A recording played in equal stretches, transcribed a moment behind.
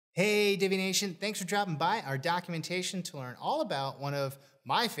Hey Divi Nation, thanks for dropping by our documentation to learn all about one of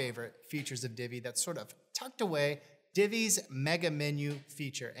my favorite features of Divi that's sort of tucked away, Divi's mega menu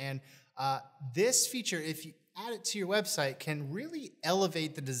feature. And this feature, if you add it to your website, can really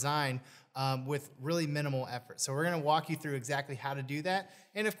elevate the design with really minimal effort. So we're gonna walk you through exactly how to do that,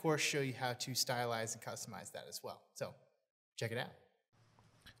 and of course show you how to stylize and customize that as well. So check it out.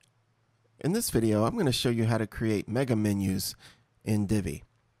 In this video, I'm going to show you how to create mega menus in Divi.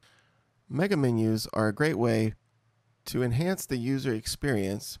 Mega menus are a great way to enhance the user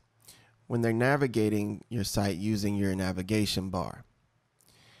experience when they're navigating your site using your navigation bar,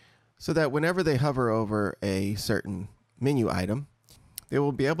 so that whenever they hover over a certain menu item, they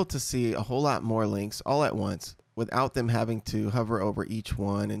will be able to see a whole lot more links all at once without them having to hover over each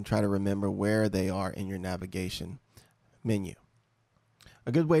one and try to remember where they are in your navigation menu.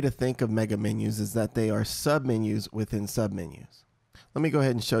 A good way to think of mega menus is that they are submenus within submenus. Let me go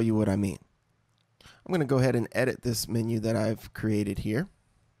ahead and show you what I mean. I'm going to go ahead and edit this menu that I've created here.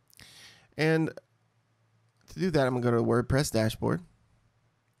 And to do that, I'm going to go to WordPress dashboard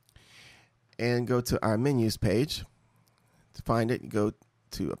and go to our menus page. To find it, you go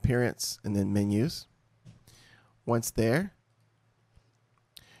to appearance and then menus. Once there,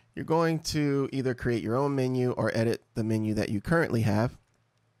 you're going to either create your own menu or edit the menu that you currently have.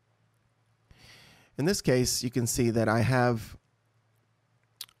 In this case, you can see that I have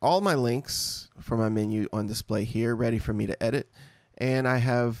all my links for my menu on display here, ready for me to edit. And I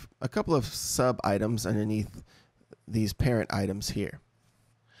have a couple of sub items underneath these parent items here.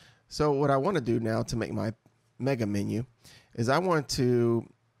 So what I want to do now to make my mega menu is I want to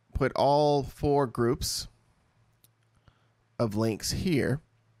put all 4 groups of links here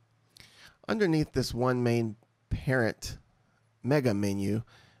underneath this one main parent mega menu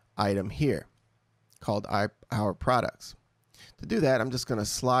item here, called our products. To do that, I'm just going to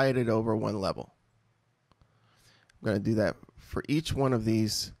slide it over one level. I'm going to do that for each one of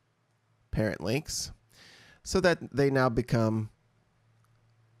these parent links so that they now become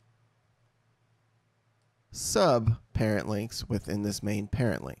sub-parent links within this main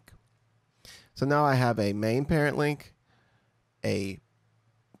parent link. So now I have a main parent link, a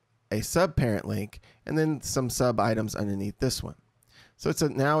sub-parent link, and then some sub-items underneath this one. So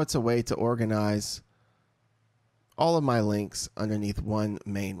now it's a way to organize all of my links underneath one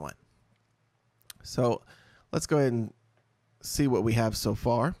main one. So let's go ahead and see what we have so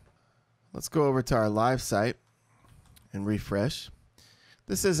far. Let's go over to our live site and refresh.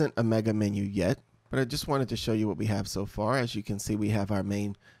 This isn't a mega menu yet, but I just wanted to show you what we have so far. As you can see, we have our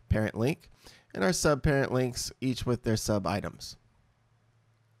main parent link and our sub-parent links, each with their sub-items.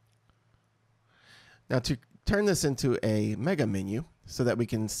 Now to turn this into a mega menu so that we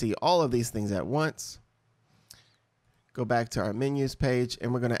can see all of these things at once, go back to our menus page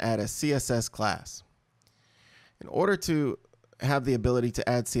and we're going to add a CSS class. In order to have the ability to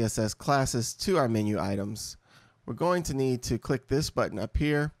add CSS classes to our menu items, we're going to need to click this button up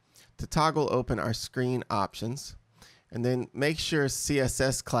here to toggle open our screen options, and then make sure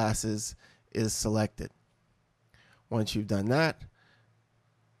CSS classes is selected. Once you've done that,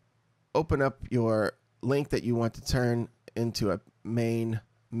 open up your link that you want to turn into a main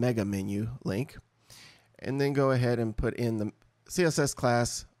mega menu link, and then go ahead and put in the CSS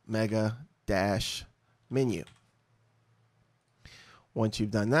class mega dash menu. Once you've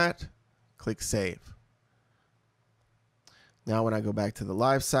done that, click save. Now when I go back to the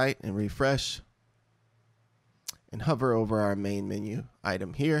live site and refresh and hover over our main menu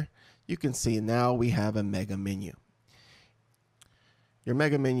item here, you can see now we have a mega menu. Your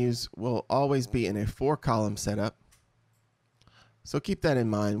mega menus will always be in a 4-column setup, so keep that in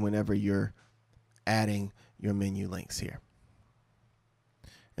mind whenever you're adding your menu links here.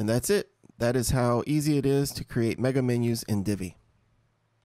 And that's it. That is how easy it is to create mega menus in Divi.